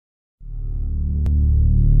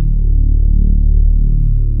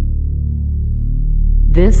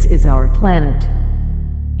This is our planet.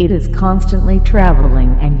 It is constantly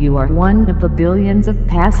traveling, and you are one of the billions of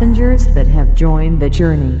passengers that have joined the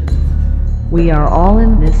journey. We are all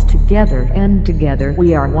in this together, and together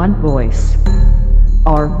we are one voice.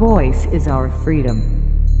 Our voice is our freedom.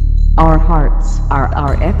 Our hearts are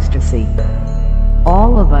our ecstasy.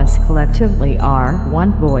 All of us collectively are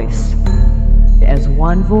one voice. As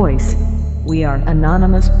one voice, we are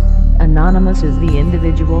anonymous. Anonymous is the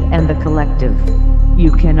individual and the collective.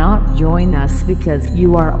 You cannot join us because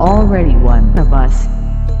you are already one of us.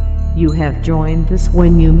 You have joined us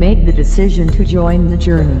when you made the decision to join the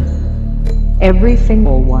journey. Every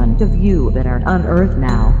single one of you that are on Earth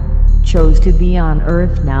now chose to be on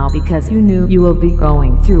Earth now because you knew you will be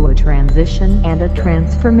going through a transition and a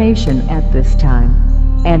transformation at this time.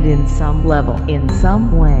 And in some level, in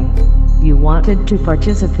some way, you wanted to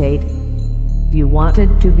participate. You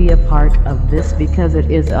wanted to be a part of this because it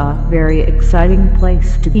is a very exciting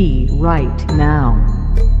place to be right now.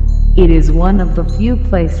 It is one of the few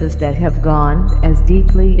places that have gone as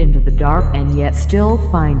deeply into the dark and yet still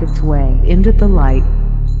find its way into the light.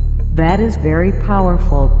 That is very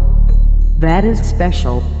powerful. That is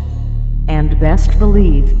special. And best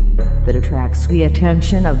believe, that attracts the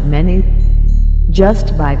attention of many.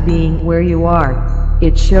 Just by being where you are,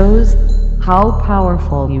 it shows how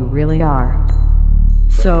powerful you really are.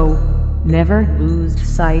 So, never lose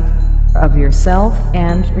sight of yourself,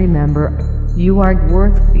 and remember, you are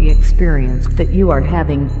worth the experience that you are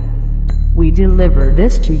having. We deliver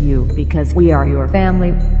this to you because we are your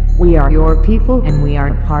family, we are your people, and we are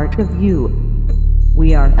a part of you.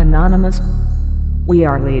 We are anonymous. We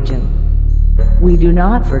are legion. We do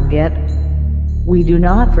not forget. We do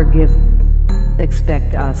not forgive.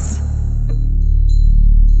 Expect us.